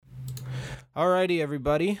Alrighty,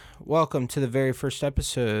 everybody. Welcome to the very first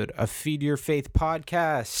episode of Feed Your Faith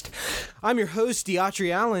podcast. I'm your host,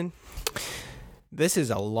 Deatri Allen. This is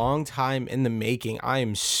a long time in the making. I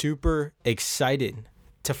am super excited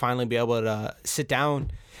to finally be able to sit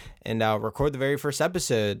down and record the very first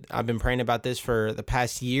episode. I've been praying about this for the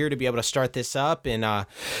past year to be able to start this up, and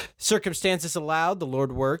circumstances allowed. The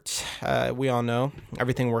Lord worked. We all know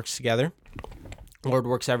everything works together. Lord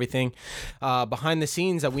works everything behind the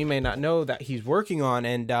scenes that we may not know that he's working on.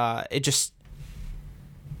 And it just,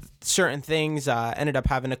 certain things ended up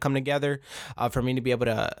having to come together for me to be able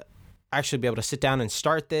to actually be able to sit down and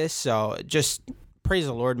start this. So just praise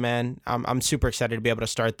the Lord, man. I'm super excited to be able to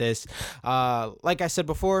start this. Like I said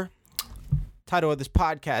before, title of this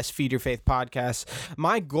podcast, Feed Your Faith Podcast.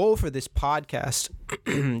 My goal for this podcast,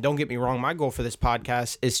 don't get me wrong, my goal for this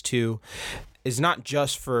podcast is not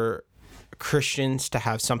just for Christians to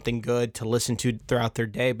have something good to listen to throughout their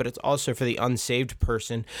day, but it's also for the unsaved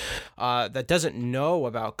person that doesn't know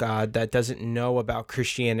about God, that doesn't know about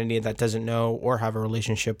Christianity, that doesn't know or have a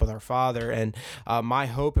relationship with our Father. And my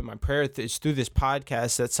hope and my prayer is through this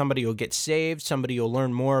podcast that somebody will get saved, somebody will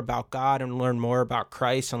learn more about God and learn more about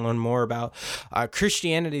Christ and learn more about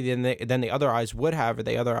Christianity than they otherwise would have, or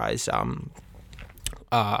they otherwise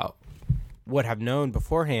would have known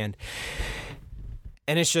beforehand.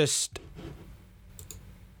 And it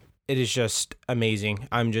is just amazing.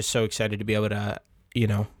 I'm just so excited to be able to,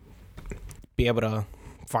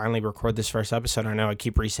 finally record this first episode. I know I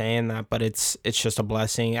keep re-saying that, but it's just a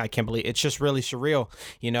blessing. I can't believe it's just really surreal.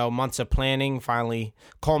 Months of planning finally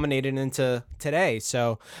culminated into today.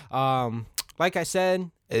 So, like I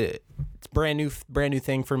said, it's brand new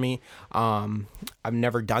thing for me. I've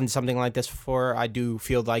never done something like this before. I do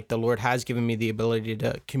feel like the Lord has given me the ability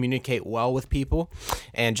to communicate well with people,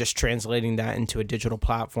 and just translating that into a digital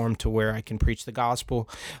platform to where I can preach the gospel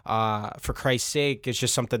for Christ's sake is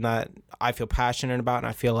just something that I feel passionate about, and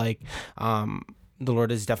I feel like the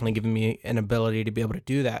Lord has definitely given me an ability to be able to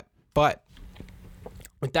do that. But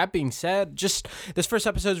with that being said, just this first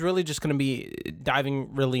episode is really just going to be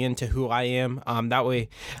diving really into who I am. That way,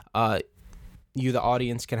 you, the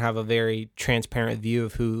audience, can have a very transparent view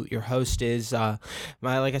of who your host is. Like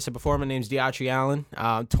I said before, my name's Deatri Allen.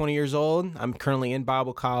 I'm 20 years old. I'm currently in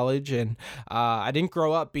Bible college, and I didn't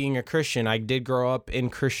grow up being a Christian. I did grow up in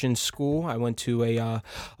Christian school. I went to a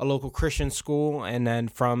local Christian school, and then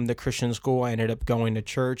from the Christian school, I ended up going to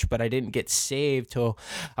church, but I didn't get saved till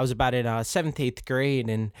I was about in 7th, 8th grade,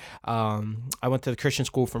 and I went to the Christian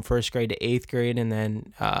school from 1st grade to 8th grade, and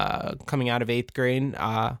then coming out of 8th grade,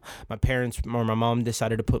 my parents, my mom,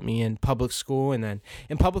 decided to put me in public school. And then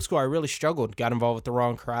in public school, I really struggled, got involved with the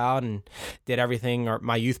wrong crowd, and did everything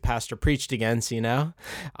my youth pastor preached against, got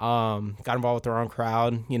involved with the wrong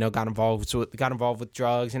crowd, got involved with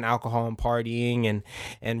drugs and alcohol and partying,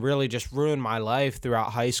 and really just ruined my life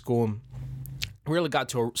throughout high school. Really got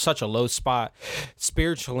to such a low spot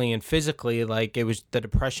spiritually and physically. Like, the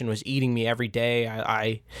depression was eating me every day.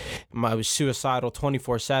 I was suicidal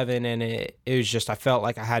 24/7, and it was just, I felt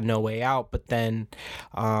like I had no way out. But then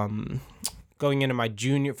going out of my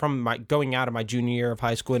junior year of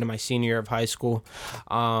high school into my senior year of high school,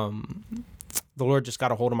 the Lord just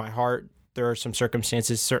got a hold of my heart. There were some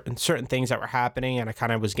circumstances, certain things that were happening, and I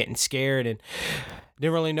kind of was getting scared and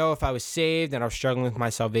didn't really know if I was saved, and I was struggling with my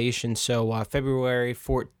salvation. So February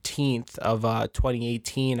 14th of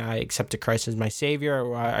 2018, I accepted Christ as my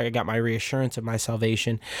Savior. I got my reassurance of my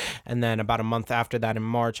salvation. And then about a month after that, in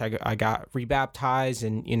March, I got rebaptized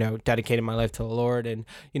and, dedicated my life to the Lord. And,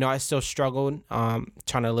 I still struggled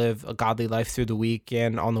trying to live a godly life through the week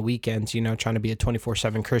and on the weekends, trying to be a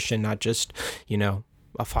 24/7 Christian, not just,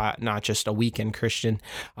 not just a weekend Christian.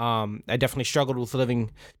 I definitely struggled with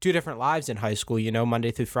living two different lives in high school.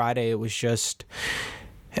 Monday through Friday, it was just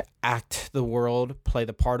act the world, play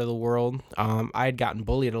the part of the world. I had gotten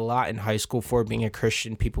bullied a lot in high school for being a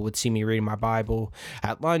Christian. People would see me reading my Bible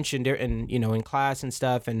at lunch and in class and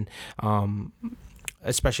stuff. And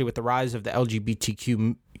especially with the rise of the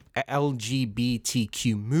LGBTQ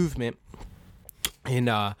movement in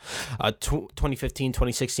 2015,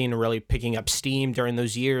 2016, and really picking up steam during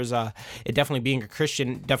those years, it definitely, being a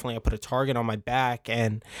Christian, definitely I put a target on my back.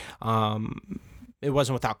 And it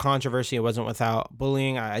wasn't without controversy. It wasn't without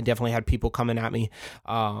bullying. I definitely had people coming at me.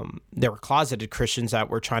 There were closeted Christians that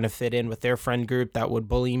were trying to fit in with their friend group that would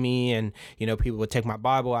bully me, and people would take my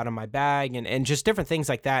Bible out of my bag, and just different things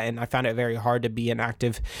like that. And I found it very hard to be an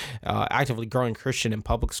actively growing Christian in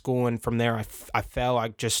public school. And from there, I fell. I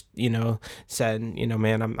just said,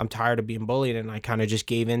 man, I'm tired of being bullied, and I kind of just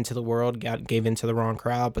gave into the world, gave into the wrong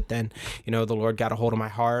crowd. But then the Lord got a hold of my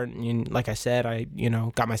heart, and like I said, I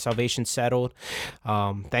got my salvation settled.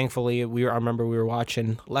 Thankfully, I remember we were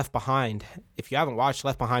watching Left Behind. If you haven't watched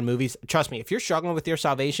Left Behind movies, trust me, if you're struggling with your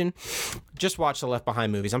salvation, just watch the Left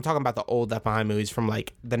Behind movies. I'm talking about the old Left Behind movies from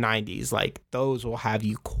like the 90s. Like those will have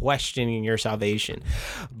you questioning your salvation.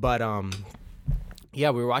 But yeah,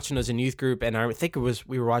 we were watching those in youth group, and I think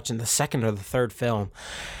we were watching the second or the third film.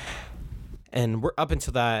 And we're up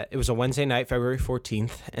until that, it was a Wednesday night, February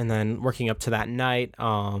 14th. And then working up to that night,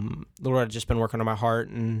 the Lord had just been working on my heart.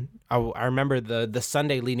 And I remember the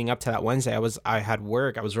Sunday leading up to that Wednesday, I had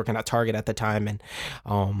work. I was working at Target at the time. And,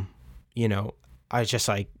 I was just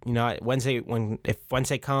like, if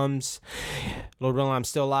Wednesday comes, Lord willing, I'm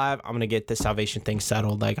still alive, I'm going to get this salvation thing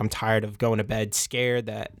settled. Like, I'm tired of going to bed scared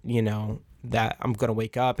that, that I'm going to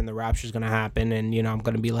wake up and the rapture is going to happen, and, I'm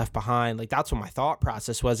going to be left behind. Like, that's what my thought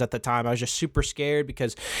process was at the time. I was just super scared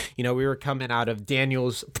because, we were coming out of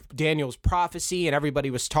Daniel's prophecy, and everybody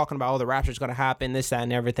was talking about, the rapture is going to happen, this, that,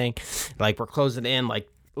 and everything. Like, we're closing in, like,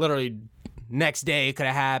 literally next day it could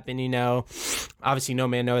have happened, Obviously, no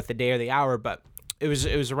man knoweth the day or the hour, but it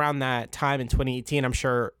was around that time in 2018. I'm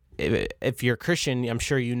sure if you're a Christian, I'm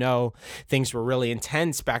sure things were really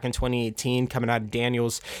intense back in 2018, coming out of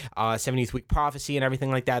Daniel's 70th week prophecy and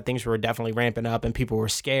everything like that. Things were definitely ramping up, and people were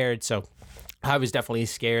scared. So I was definitely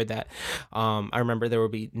scared that I remember there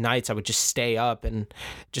would be nights I would just stay up, and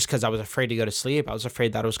just because I was afraid to go to sleep, I was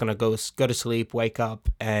afraid that I was going to go to sleep, wake up,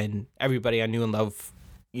 and everybody I knew and loved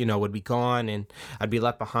would be gone, and I'd be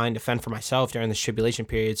left behind to fend for myself during this tribulation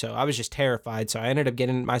period. So I was just terrified. So I ended up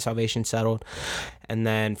getting my salvation settled, and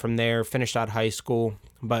then from there finished out high school.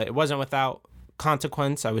 But it wasn't without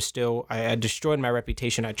consequence. I had destroyed my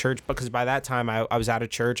reputation at church, because by that time I was out of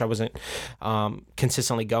church. I wasn't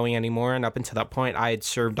consistently going anymore, and up until that point I had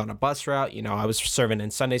served on a bus route. I was serving in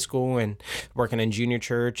Sunday school and working in junior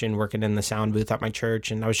church and working in the sound booth at my church,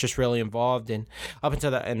 and I was just really involved. And up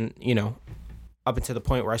until that, and up until the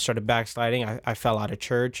point where I started backsliding, I fell out of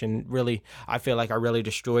church, and really, I feel like I really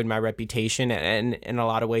destroyed my reputation, and in a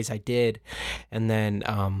lot of ways I did. And then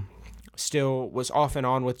still was off and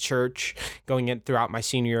on with church going in throughout my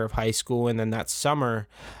senior year of high school. And then that summer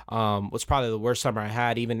was probably the worst summer I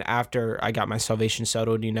had. Even after I got my salvation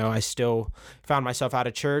settled, I still found myself out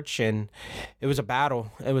of church, and it was a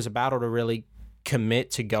battle. It was a battle to really commit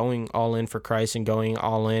to going all in for Christ and going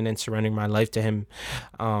all in and surrendering my life to Him.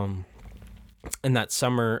 In that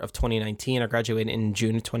summer of 2019, I graduated in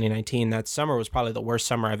June of 2019. That summer was probably the worst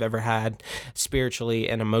summer I've ever had, spiritually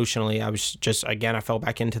and emotionally. I was just, again, I fell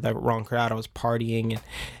back into the wrong crowd. I was partying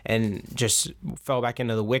and just fell back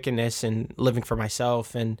into the wickedness and living for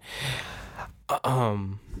myself. And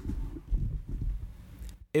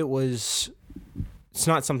it's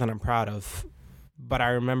not something I'm proud of. But I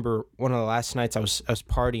remember one of the last nights I was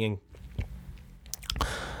partying.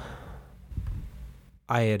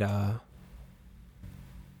 I had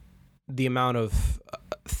the amount of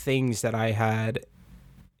things that I had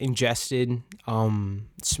ingested,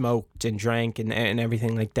 smoked and drank and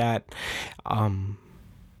everything like that.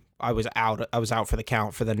 I was out for the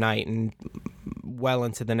count for the night and well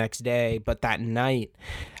into the next day. But that night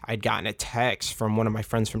I'd gotten a text from one of my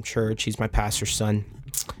friends from church. He's my pastor's son.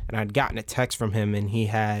 And I'd gotten a text from him, and he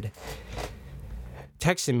had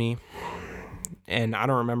texted me, and I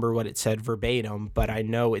don't remember what it said verbatim, but I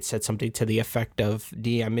know it said something to the effect of,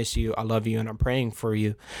 D, I miss you, I love you, and I'm praying for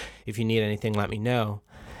you. If you need anything, let me know.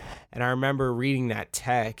 And I remember reading that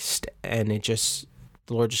text, and the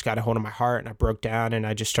Lord just got a hold of my heart, and I broke down, and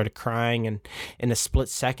I just started crying, and in a split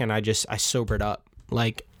second, I sobered up.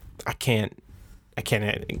 Like, I can't,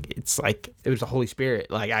 it's like, it was the Holy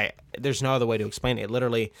Spirit. Like, there's no other way to explain it.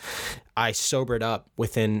 Literally, I sobered up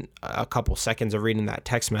within a couple seconds of reading that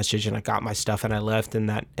text message, and I got my stuff and I left. And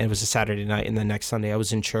it was a Saturday night, and the next Sunday I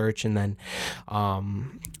was in church. And then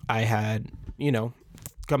I had,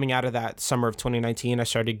 coming out of that summer of 2019, I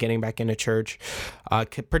started getting back into church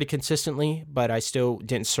pretty consistently, but I still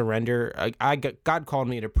didn't surrender. God called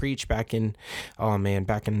me to preach back in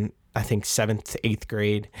I think 7th, 8th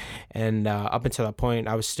grade. And up until that point,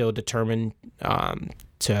 I was still determined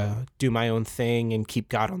to do my own thing and keep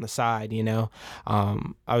God on the side,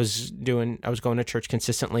 I was going to church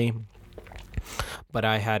consistently. but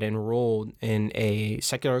I had enrolled in a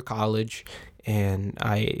secular college, and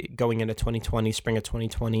going into 2020, spring of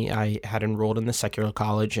 2020, I had enrolled in the secular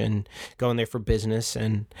college and going there for business.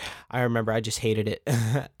 And I remember I just hated it.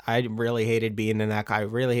 I really hated being in that. I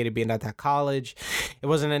really hated being at that college. It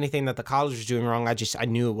wasn't anything that the college was doing wrong. I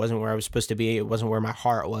knew it wasn't where I was supposed to be. It wasn't where my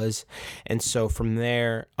heart was. And so from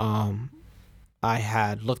there, I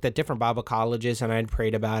had looked at different Bible colleges and I'd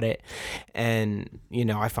prayed about it. And,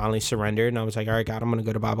 I finally surrendered and I was like, all right, God, I'm going to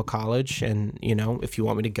go to Bible college. And, if you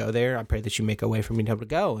want me to go there, I pray that you make a way for me to be able to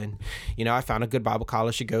go. And, I found a good Bible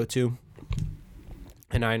college to go to.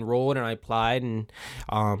 And I enrolled and I applied. And,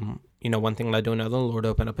 one thing led to another. The Lord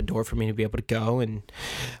opened up a door for me to be able to go, and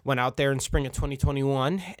went out there in spring of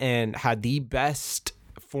 2021 and had the best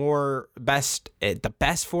 4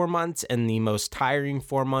 months and the most tiring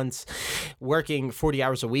 4 months, working 40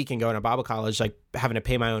 hours a week and going to Bible college, like having to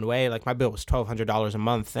pay my own way. Like my bill was $1,200 a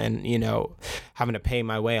month, and having to pay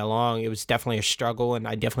my way along, it was definitely a struggle, and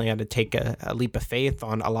I definitely had to take a leap of faith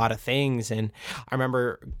on a lot of things. And I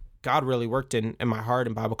remember God really worked in my heart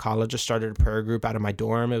in Bible college. I started a prayer group out of my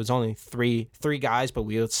dorm. It was only three guys, but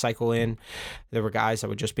we would cycle in. There were guys that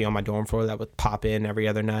would just be on my dorm floor that would pop in every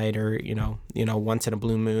other night, or once in a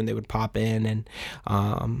blue moon they would pop in. And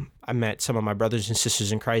I met some of my brothers and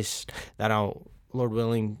sisters in Christ that I'll, Lord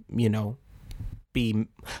willing, be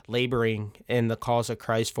laboring in the cause of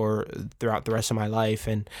Christ for throughout the rest of my life.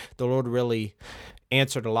 And the Lord really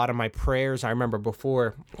answered a lot of my prayers. I remember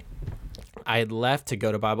before I had left to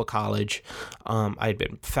go to Bible college, I had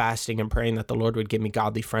been fasting and praying that the Lord would give me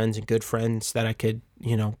godly friends and good friends that I could,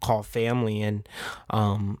 call family. And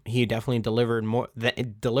He definitely delivered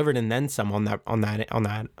and then some on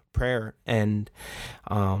that prayer. And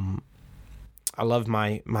I love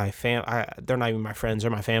my family. They're not even my friends; they're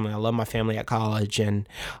my family. I love my family at college. And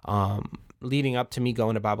leading up to me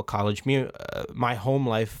going to Bible college, my home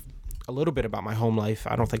life. A little bit about my home life.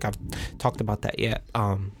 I don't think I've talked about that yet.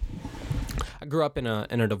 I grew up in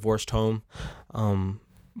a divorced home.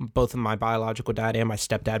 Both of my biological dad and my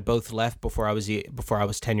stepdad both left before I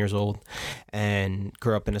was 10 years old, and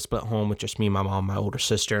grew up in a split home with just me, my mom, my older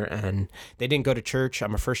sister, and they didn't go to church.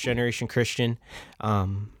 I'm a first generation Christian.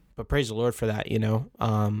 But praise the Lord for that,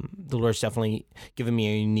 The Lord's definitely given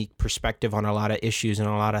me a unique perspective on a lot of issues and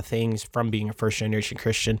a lot of things from being a first generation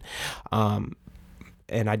Christian.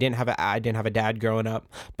 And I didn't have a dad growing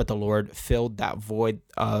up, but the Lord filled that void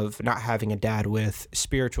of not having a dad with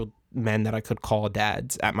spiritual men that I could call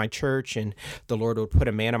dads at my church. And the Lord would put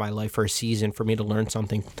a man in my life for a season for me to learn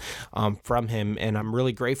something from him. And I'm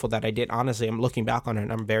really grateful that I did. Honestly, I'm looking back on it,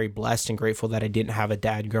 and I'm very blessed and grateful that I didn't have a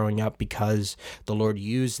dad growing up, because the Lord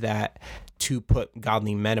used that to put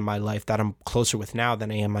godly men in my life that I'm closer with now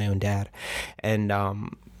than I am my own dad. And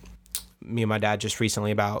me and my dad just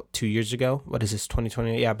recently, about 2 years ago, what is this,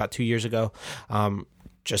 2020? Yeah, about 2 years ago,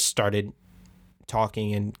 just started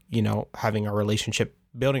talking and, having a relationship,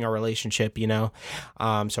 building a relationship, so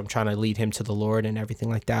I'm trying to lead him to the Lord and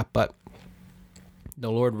everything like that. But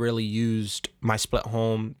the Lord really used my split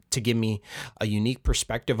home to give me a unique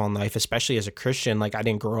perspective on life, especially as a Christian. Like, I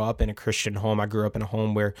didn't grow up in a Christian home. I grew up in a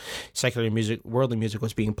home where secular music, worldly music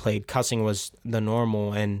was being played. Cussing was the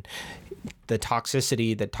normal, and the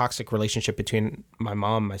toxic relationship between my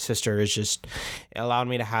mom and my sister is just, it allowed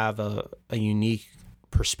me to have a unique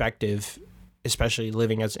perspective, especially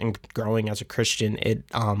living and growing as a Christian.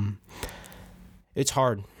 It's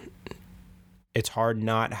hard. It's hard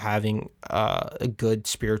not having a good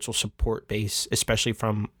spiritual support base, especially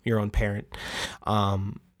from your own parent.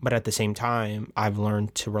 But at the same time, I've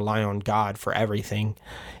learned to rely on God for everything.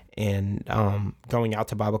 And going out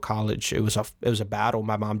to Bible college, it was a battle.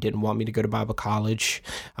 My mom didn't want me to go to Bible college.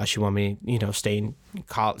 She wanted me, stay in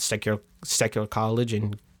secular college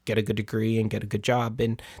and get a good degree and get a good job,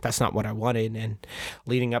 and that's not what I wanted. And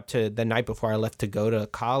leading up to the night before I left to go to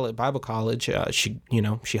Bible college,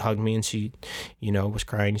 she hugged me and she, was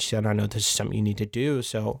crying. She said, "I know this is something you need to do,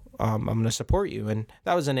 so I'm going to support you." And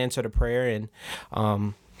that was an answer to prayer.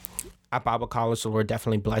 And at Bible college, the Lord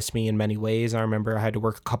definitely blessed me in many ways. I remember I had to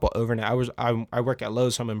work a couple overnight. I work at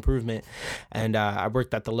Lowe's Home Improvement, and I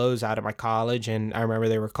worked at the Lowe's out of my college. And I remember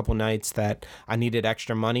there were a couple nights that I needed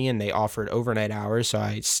extra money, and they offered overnight hours, so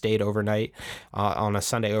I stayed overnight on a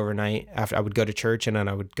Sunday overnight. After I would go to church, and then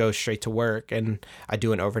I would go straight to work, and I'd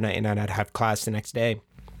do an overnight, and then I'd have class the next day.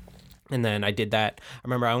 And then I did that. I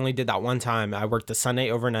remember I only did that one time. I worked the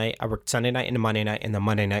Sunday overnight. I worked Sunday night into Monday night, and the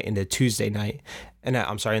Monday night into Tuesday night. And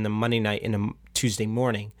in the Monday night into Tuesday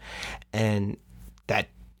morning. And that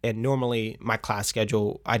and normally my class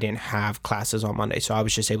schedule, I didn't have classes on Monday, so I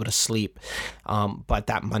was just able to sleep. But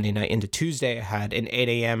that Monday night into Tuesday, I had an 8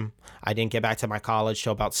 a.m. I didn't get back to my college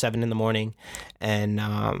till about 7 in the morning, and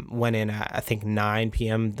went in at, I think, 9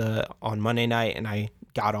 p.m. on Monday night, and I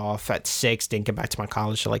got off at 6, didn't get back to my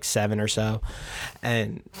college till like 7 or so.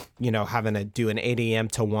 And, having to do an 8 a.m.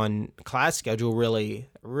 to 1 class schedule really,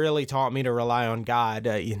 really taught me to rely on God,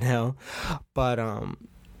 But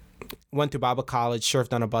went through Bible college,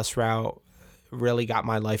 surfed on a bus route, really got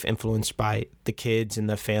my life influenced by the kids and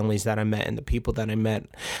the families that I met and the people that I met.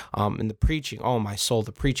 And the preaching, oh my soul,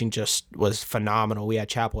 the preaching just was phenomenal. We had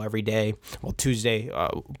chapel every day. Well, Tuesday,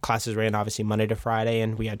 classes ran obviously Monday to Friday,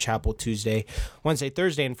 and we had chapel Tuesday, Wednesday,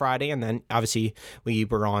 Thursday, and Friday. And then obviously we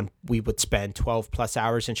would spend 12 plus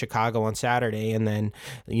hours in Chicago on Saturday, and then,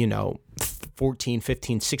 14,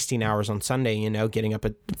 15, 16 hours on Sunday, getting up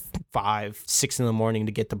at 5, 6 in the morning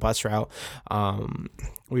to get the bus route.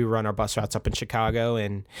 We run our bus routes up in Chicago,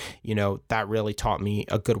 and, that really taught me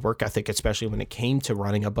a good work ethic, especially when it came to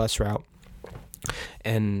running a bus route.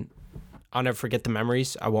 And I'll never forget the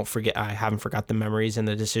memories. I haven't forgot the memories and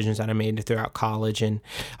the decisions that I made throughout college. And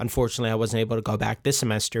unfortunately, I wasn't able to go back this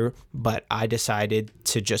semester, but I decided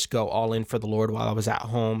to just go all in for the Lord while I was at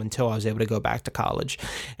home until I was able to go back to college.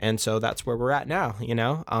 And so that's where we're at now.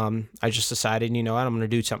 I just decided, I'm going to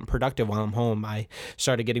do something productive while I'm home. I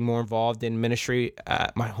started getting more involved in ministry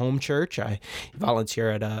at my home church. I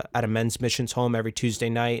volunteer at a men's missions home every Tuesday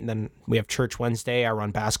night. And then we have church Wednesday. I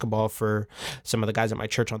run basketball for some of the guys at my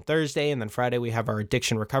church on Thursday. And then Friday we have our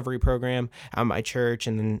addiction recovery program at my church,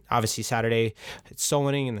 and then obviously Saturday it's soul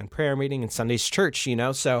winning, and then prayer meeting, and Sunday's church.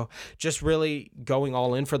 So just really going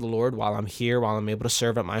all in for the Lord while I'm here, while I'm able to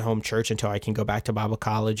serve at my home church until I can go back to Bible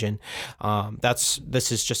college. And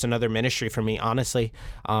this is just another ministry for me, honestly.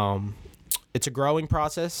 It's a growing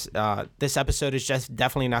process. This episode is just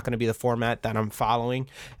definitely not going to be the format that I'm following.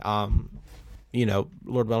 Lord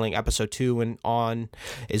willing, episode 2 and on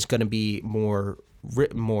is going to be more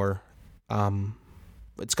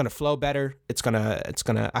it's going to flow better.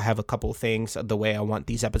 I have a couple of things the way I want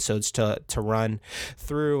these episodes to run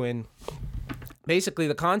through. And basically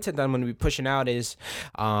the content that I'm going to be pushing out is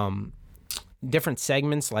different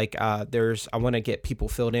segments. Like I want to get people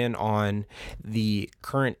filled in on the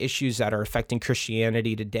current issues that are affecting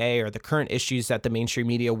Christianity today, or the current issues that the mainstream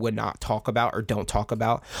media would not talk about or don't talk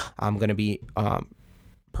about. I'm going to be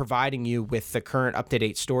providing you with the current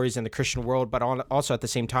up-to-date stories in the Christian world, but also at the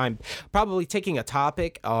same time probably taking a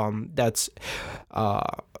topic that's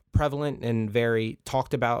prevalent and very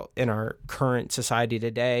talked about in our current society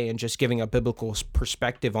today, and just giving a biblical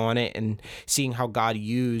perspective on it, and seeing how God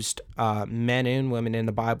used men and women in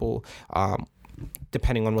the Bible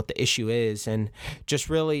depending on what the issue is, and just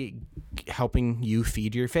really helping you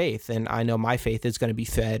feed your faith. And I know my faith is going to be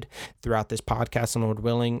fed throughout this podcast, and Lord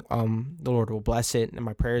willing, the Lord will bless it. And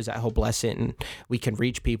my prayer is that He'll bless it and we can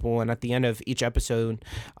reach people. And at the end of each episode,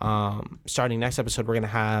 starting next episode, we're going to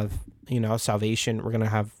have, salvation. We're going to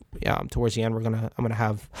have, towards the end, I'm going to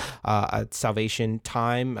have a salvation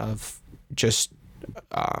time of just,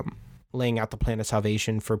 laying out the plan of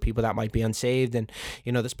salvation for people that might be unsaved. And,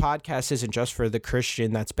 this podcast isn't just for the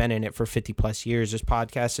Christian that's been in it for 50 plus years. This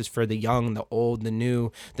podcast is for the young, the old, the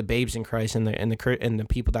new, the babes in Christ, and the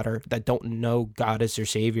people that don't know God as their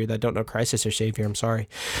Savior, that don't know Christ as their Savior.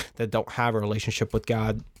 That don't have a relationship with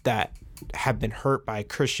God, that have been hurt by a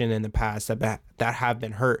Christian in the past, that have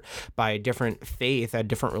been hurt by a different faith, a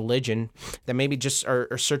different religion, that maybe just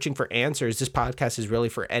are searching for answers. This podcast is really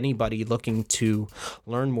for anybody looking to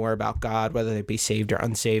learn more about God, whether they be saved or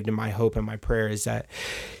unsaved. And my hope and my prayer is that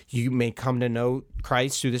you may come to know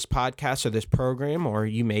Christ through this podcast or this program, or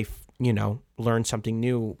you may, learn something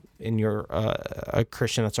new in your a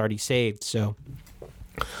Christian that's already saved. So,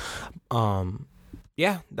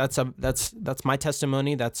 yeah, that's my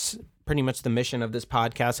testimony. That's pretty much the mission of this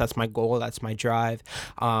podcast. That's my goal. That's my drive.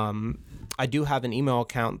 I do have an email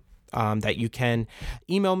account that you can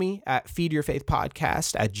email me at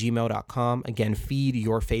feedyourfaithpodcast@gmail.com. Again,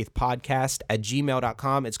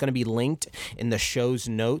 feedyourfaithpodcast@gmail.com. It's going to be linked in the show's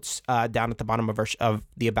notes down at the bottom of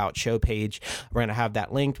the About Show page. We're going to have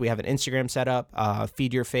that linked. We have an Instagram set up,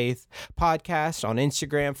 Feed Your Faith Podcast on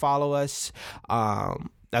Instagram. Follow us.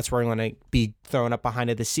 That's where I'm going to be throwing up behind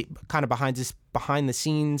the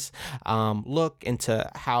scenes look into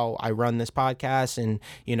how I run this podcast, and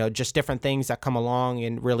just different things that come along,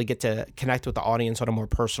 and really get to connect with the audience on a more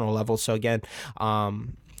personal level. So again,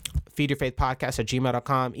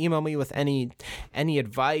 feedyourfaithpodcast@gmail.com. Email me with any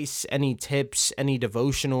advice, any tips, any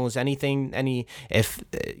devotionals, anything, if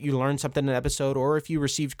you learned something in an episode, or if you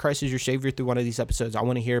received Christ as your Savior through one of these episodes, I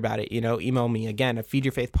want to hear about it. Email me again at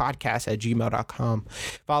feedyourfaithpodcast@gmail.com.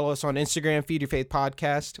 Follow us on Instagram, Feed Your Faith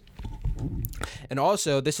Podcast. And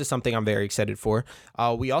also, this is something I'm very excited for.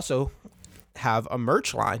 We also have a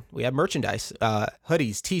merch line. We have merchandise,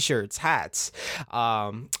 hoodies, t-shirts, hats.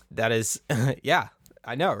 That is, yeah,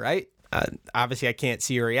 I know, right? Obviously, I can't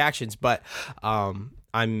see your reactions, but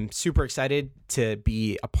I'm super excited to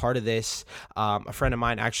be a part of this. A friend of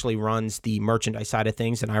mine actually runs the merchandise side of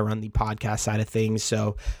things, and I run the podcast side of things.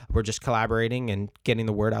 So we're just collaborating and getting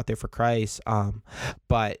the word out there for Christ.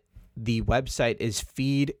 But the website is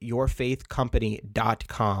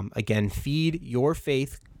feedyourfaithcompany.com. Again,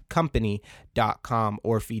 feedyourfaithcompany.com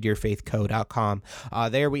or feedyourfaithco.com.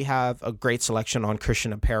 There we have a great selection on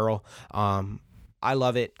Christian apparel. I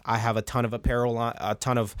love it. I have a ton of apparel, a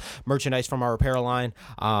ton of merchandise from our apparel line.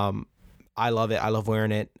 I love it. I love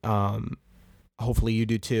wearing it. Hopefully you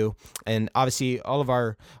do too. And obviously all of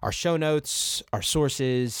our show notes, our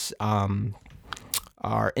sources,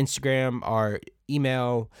 our Instagram, our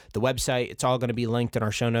email, the website, it's all going to be linked in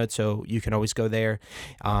our show notes. So you can always go there,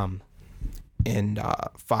 and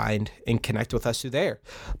find and connect with us through there.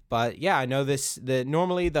 But yeah, I know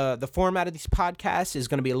normally the format of these podcasts is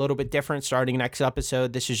going to be a little bit different starting next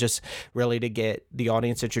episode. This is just really to get the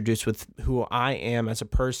audience introduced with who I am as a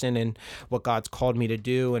person and what God's called me to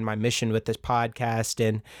do and my mission with this podcast.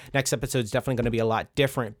 And next episode is definitely going to be a lot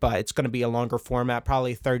different, but it's going to be a longer format,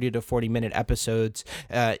 probably 30 to 40 minute episodes,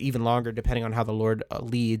 even longer depending on how the Lord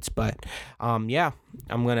leads. But yeah,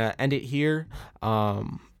 I'm going to end it here.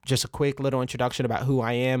 Just a quick little introduction about who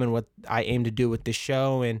I am and what I aim to do with this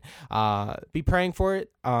show, and be praying for it.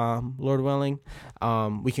 Lord willing,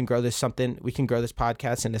 we can grow this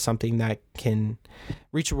podcast into something that can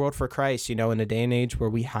reach the world for Christ, in a day and age where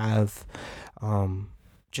we have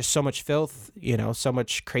just so much filth, so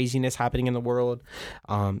much craziness happening in the world.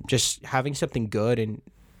 Just having something good,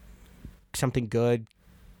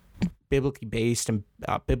 biblically based and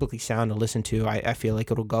biblically sound to listen to, I feel like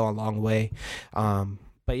it'll go a long way.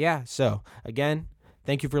 But yeah, so again,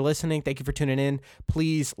 thank you for listening. Thank you for tuning in.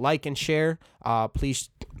 Please like and share. Please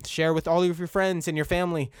share with all of your friends and your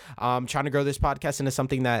family. I'm trying to grow this podcast into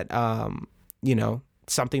something that,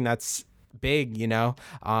 something that's big,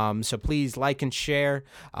 so please like and share.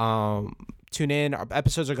 Tune in. Our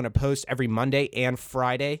episodes are going to post every Monday and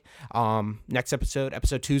Friday. Next episode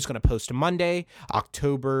 2 is going to post Monday,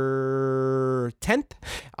 October 10th.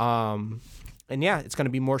 And yeah, it's going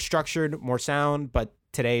to be more structured, more sound, but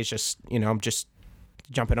today is just, I'm just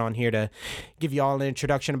jumping on here to give you all an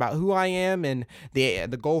introduction about who I am and the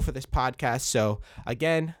goal for this podcast. So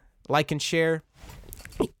again, like and share.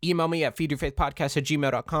 Email me at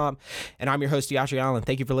feedyourfaithpodcast@gmail.com. And I'm your host, Yashri Allen.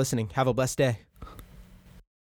 Thank you for listening. Have a blessed day.